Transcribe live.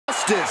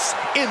justice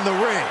in the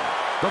ring.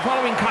 The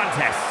following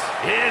contest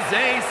is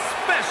a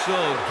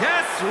special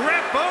guest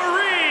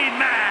referee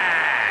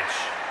match.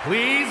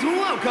 Please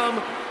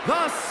welcome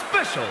the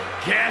special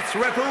guest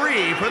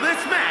referee for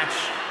this match,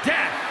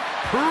 Death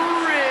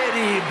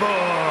Pretty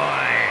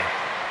Boy.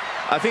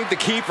 I think the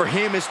key for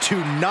him is to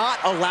not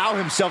allow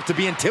himself to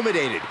be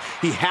intimidated.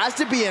 He has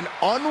to be an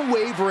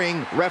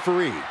unwavering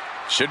referee.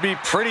 Should be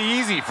pretty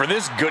easy for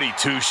this goody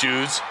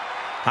two-shoes.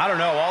 I don't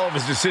know, all of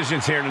his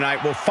decisions here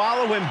tonight will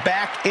follow him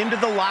back into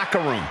the locker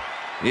room.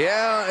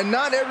 Yeah, and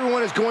not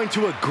everyone is going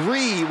to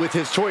agree with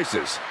his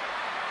choices.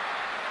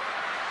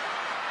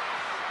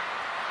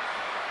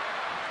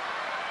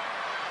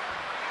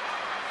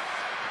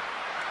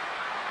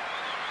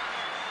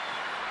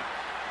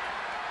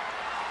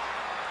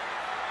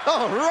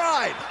 All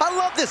right, I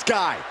love this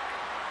guy.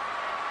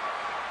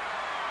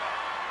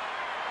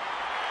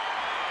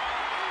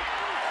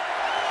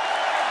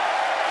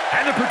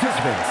 And the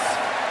participants,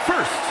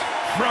 first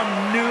from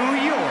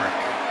New York,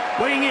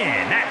 weighing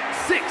in at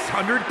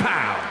 600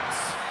 pounds,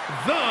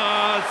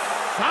 the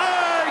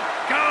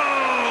Psycho!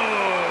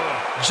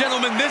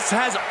 Gentlemen, this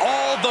has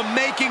all the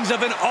makings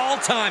of an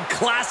all-time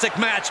classic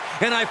match,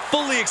 and I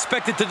fully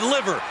expect it to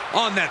deliver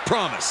on that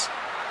promise.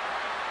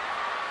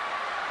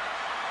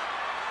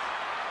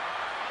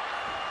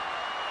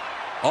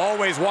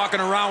 Always walking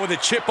around with a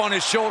chip on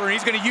his shoulder, and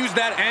he's going to use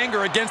that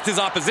anger against his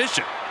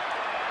opposition.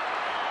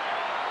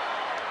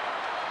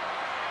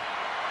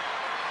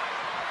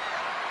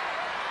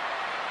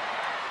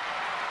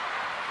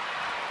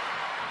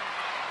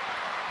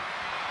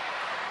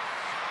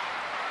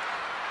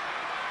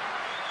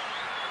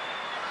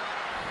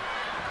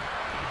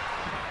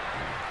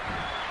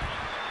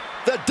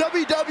 The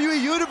WWE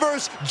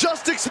Universe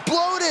just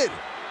exploded!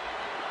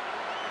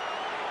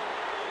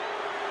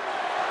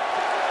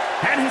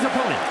 And his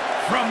opponent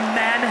from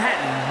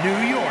Manhattan, New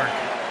York,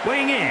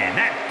 weighing in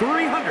at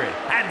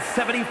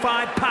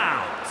 375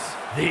 pounds,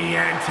 the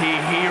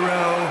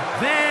anti-hero,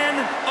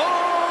 Venom.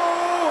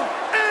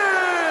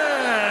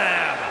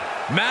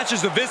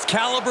 Matches of this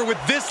caliber with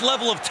this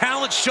level of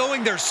talent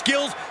showing their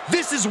skills,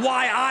 this is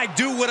why I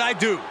do what I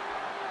do.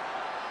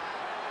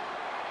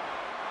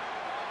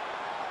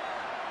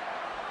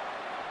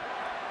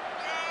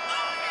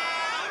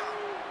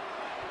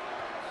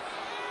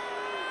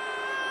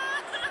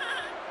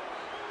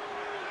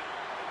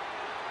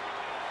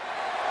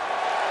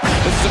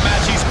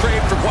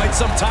 For quite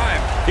some time.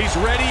 He's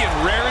ready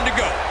and raring to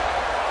go.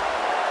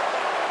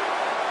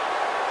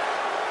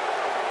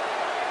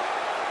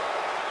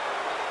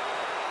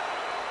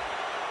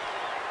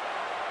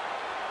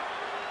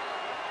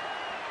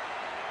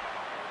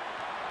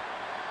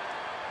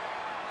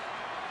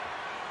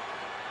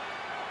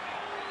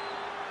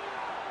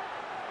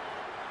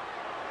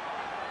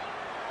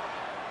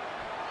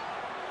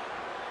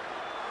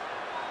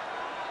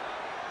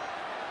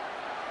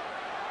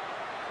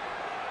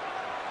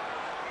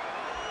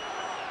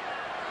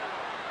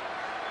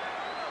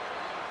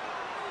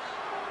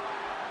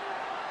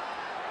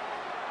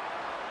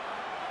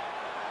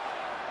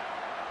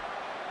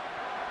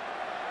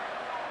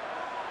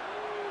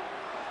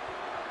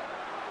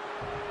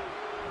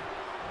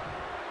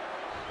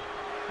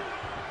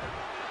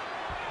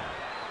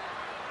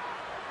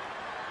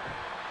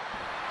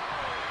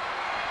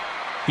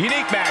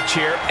 Unique match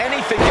here.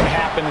 Anything can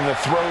happen in the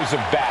throes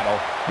of battle,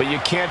 but you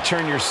can't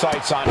turn your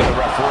sights onto the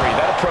referee.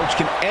 That approach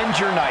can end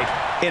your night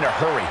in a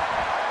hurry.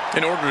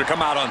 In order to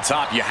come out on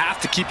top, you have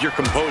to keep your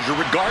composure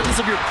regardless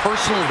of your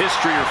personal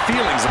history or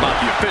feelings about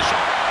the official.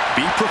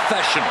 Be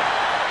professional.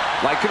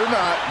 Like it or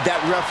not,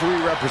 that referee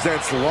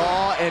represents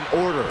law and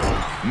order.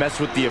 Mess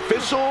with the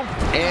official,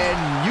 and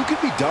you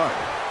could be done.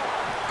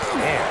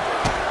 Man.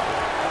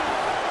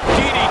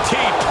 DDT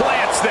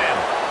plants them.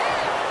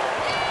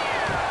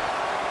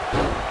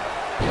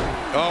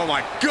 Oh,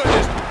 my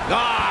goodness.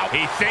 Ah,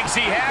 he thinks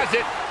he has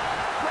it.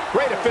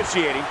 Great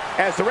officiating,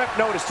 as the ref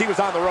noticed he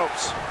was on the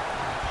ropes.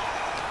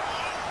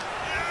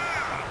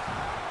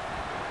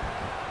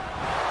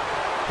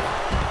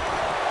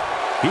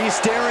 He's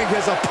staring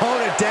his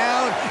opponent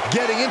down,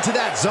 getting into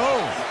that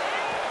zone.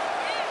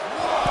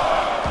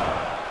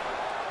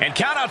 And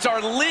countouts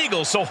are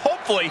legal, so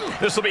hopefully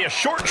this will be a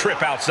short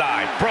trip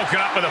outside. Broken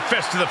up with a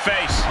fist to the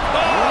face.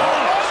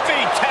 Oh,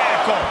 feet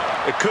tackle.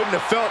 It couldn't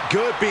have felt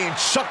good being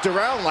chucked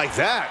around like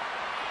that.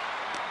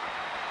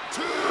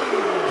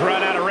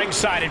 Run out of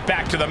ringside and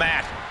back to the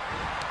mat.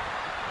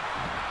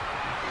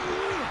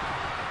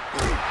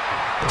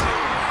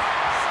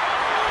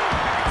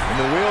 And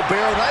the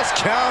wheelbarrow, nice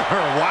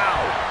counter.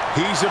 Wow.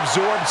 He's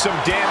absorbed some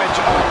damage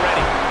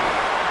already.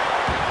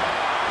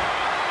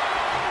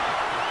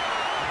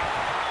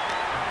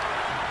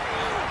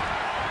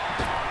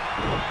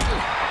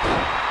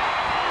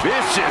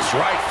 Vicious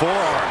right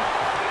forearm.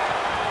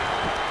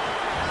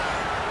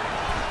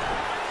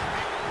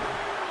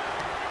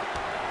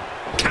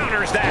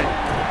 Counters that.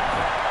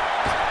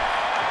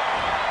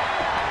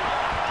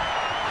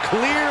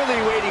 Clearly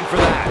waiting for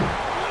that.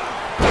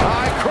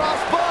 High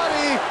cross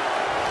body.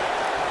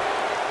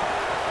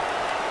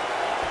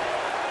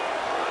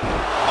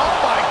 Oh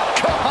my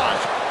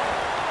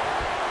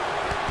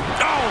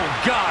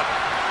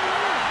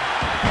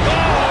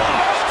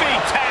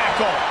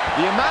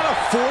The amount of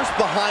force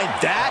behind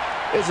that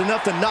is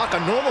enough to knock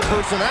a normal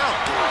person out.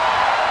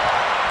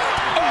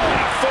 Oh,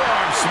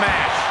 forearm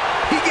smash.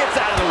 He gets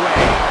out of the way.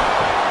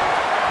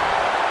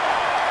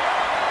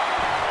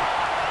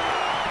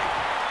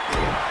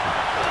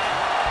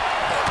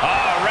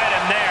 Oh, read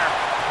him there.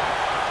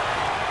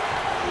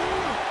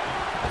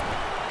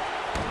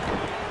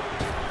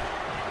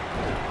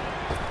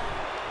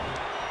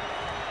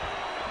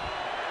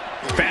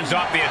 Fends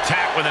off the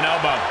attack with an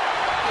elbow.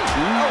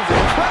 That was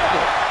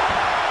incredible.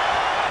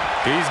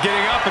 He's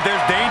getting up, but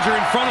there's danger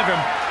in front of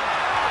him.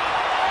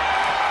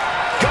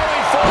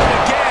 Going forward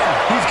again.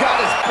 He's got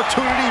his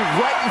opportunity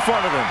right in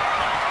front of him.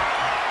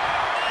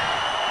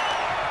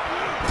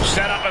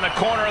 Set up in the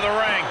corner of the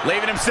ring,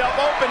 leaving himself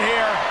open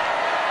here.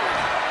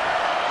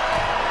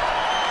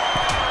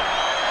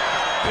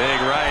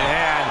 Big right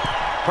hand.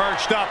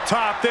 Perched up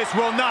top. This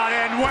will not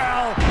end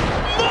well.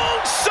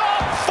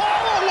 Moonsault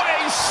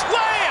fall-away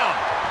slam!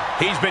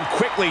 He's been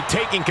quickly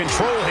taking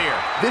control here.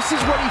 This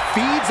is what he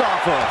feeds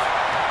off of.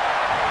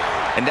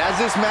 And as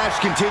this match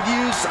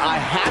continues, I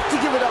have to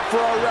give it up for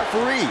our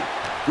referee.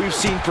 We've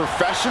seen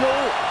professional,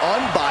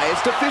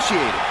 unbiased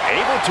officiating.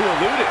 Able to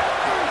elude it.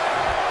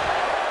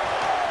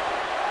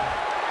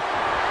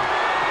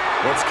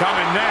 What's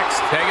coming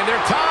next? Taking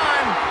their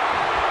time.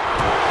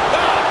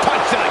 Oh,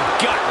 punch to the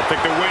gut. I'll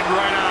take the wind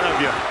right out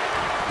of you.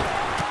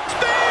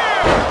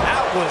 Spear!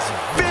 That was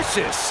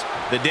vicious.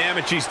 The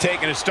damage he's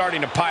taken is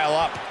starting to pile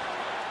up.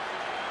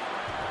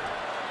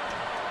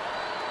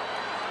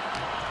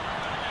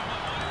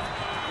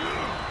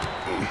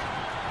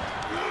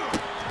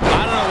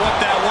 I don't know what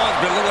that was,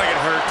 but it looked like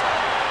it hurt.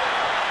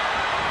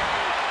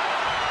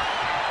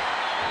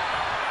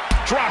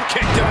 Drop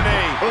kick to the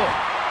knee. Ugh.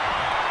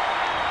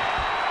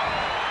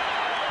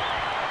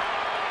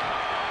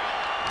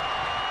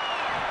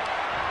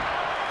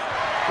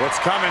 What's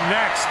coming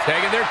next?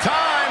 Taking their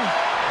time.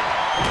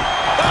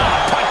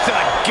 Oh, punch to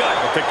the gut.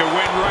 I'll take the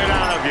wind right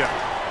out of you.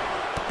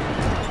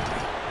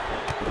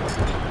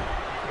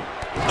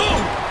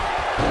 Ooh.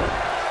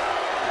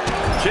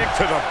 Kick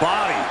to the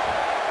body.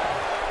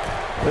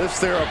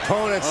 Lifts their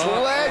opponent's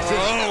legs.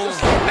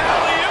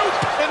 Alley-oop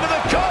into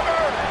the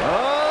cover.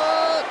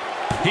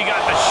 He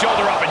got the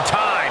shoulder up in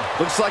time.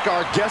 Looks like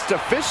our guest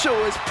official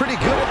is pretty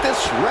good at this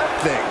ref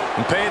thing.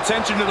 And pay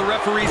attention to the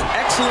referee's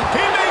excellent. He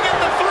may get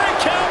the 3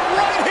 count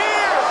right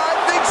here. I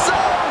think so.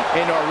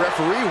 And our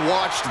referee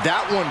watched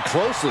that one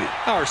closely.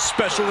 Our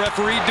special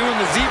referee doing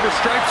the zebra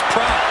stripes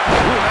proud.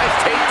 Ooh,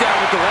 nice takedown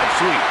with the leg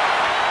sweep.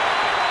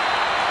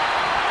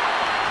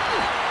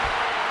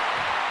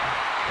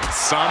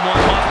 Someone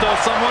must owe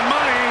someone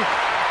money.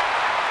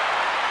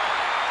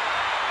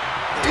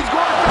 He's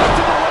going back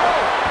to the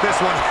wall. This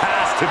one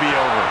has to be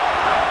over.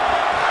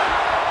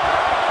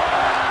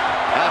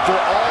 After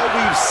all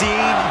we've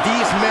seen,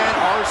 these men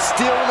are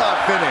still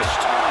not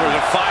finished. There's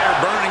a fire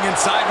burning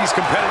inside these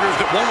competitors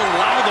that won't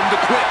allow them to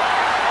quit.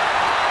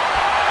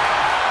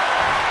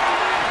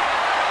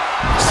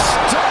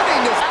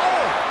 Stunning as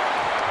hell.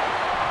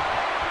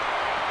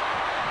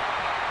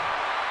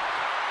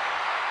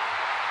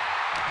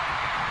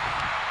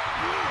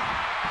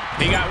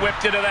 He got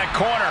whipped into that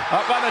corner.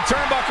 Up on the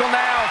turnbuckle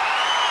now.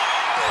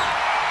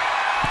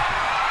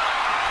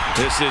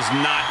 This is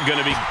not going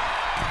to be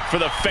for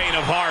the faint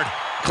of heart.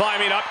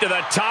 Climbing up to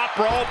the top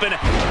rope and...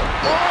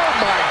 Oh,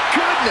 my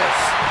goodness.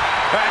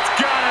 That's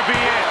gotta be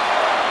it.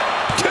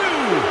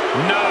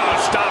 2. No,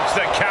 stops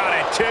the count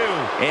at 2.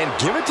 And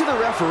give it to the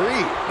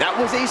referee. That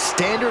was a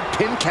standard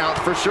pin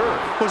count for sure.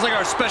 Looks like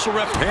our special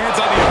ref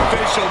hands on the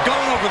official.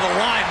 Going over the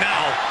line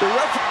now. The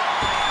ref...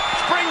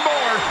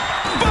 Springboard.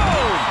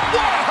 Boom.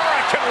 What a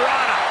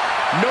hurricanrana.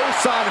 No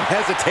sign of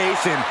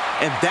hesitation,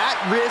 and that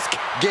risk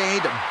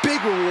gained big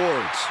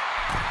rewards.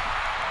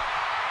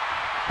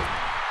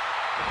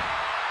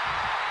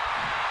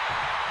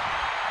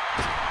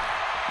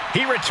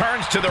 He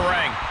returns to the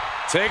ring.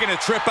 Taking a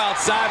trip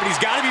outside, but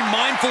he's got to be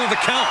mindful of the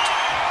count.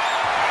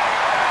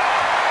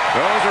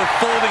 Those are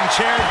folding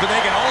chairs, but they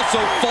can also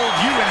fold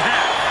you in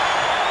half.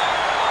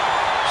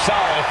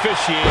 Solid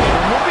officiating,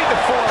 removing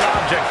the foreign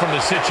object from the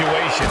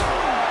situation.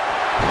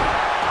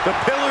 The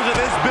pillars of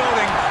this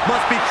building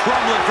must be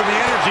crumbling from the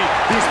energy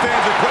these fans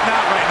are putting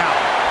out right now.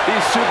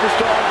 These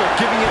superstars are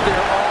giving it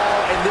their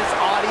all, and this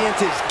audience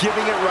is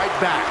giving it right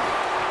back.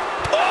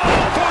 Oh,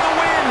 for the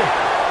win!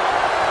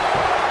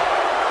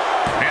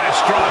 And a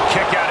strong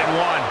kick out in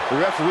 1. The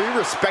referee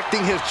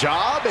respecting his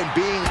job and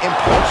being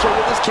impartial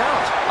with his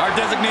count. Our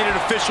designated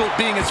official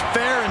being as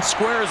fair and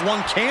square as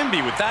one can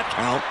be with that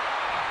count.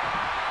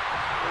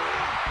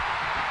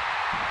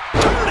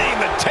 Turning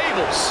the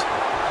tables.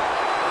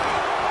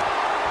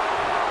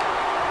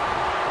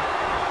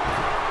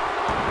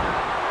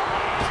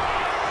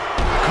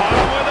 Caught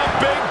him with a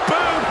big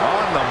boot.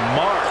 On the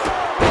mark.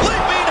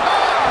 Leaping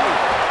high.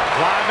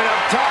 Climbing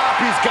up top,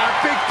 he's got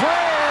big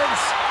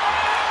plans.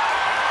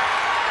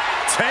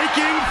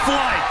 Taking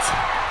flight.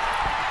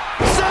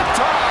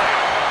 Senton!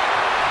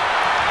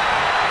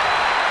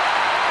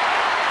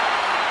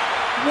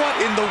 What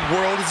in the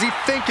world is he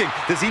thinking?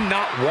 Does he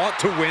not want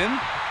to win?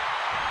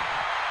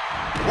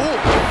 Ooh,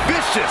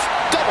 vicious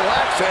double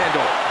axe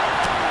handle.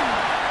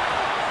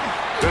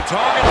 The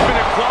target's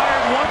been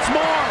acquired once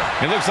more.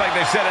 It looks like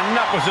they said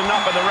enough was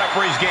enough of the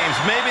referee's games.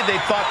 Maybe they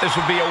thought this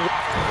would be a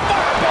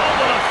fireball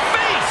to the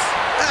face.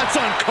 That's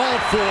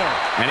uncalled for.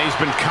 And he's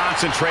been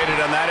concentrated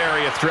on that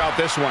area throughout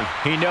this one.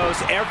 He knows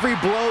every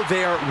blow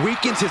there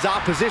weakens his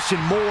opposition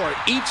more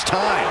each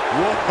time.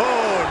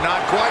 Whoa,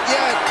 not quite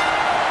yet.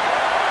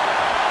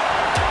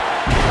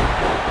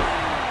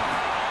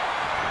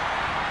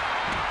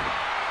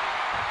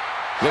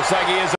 Looks like he is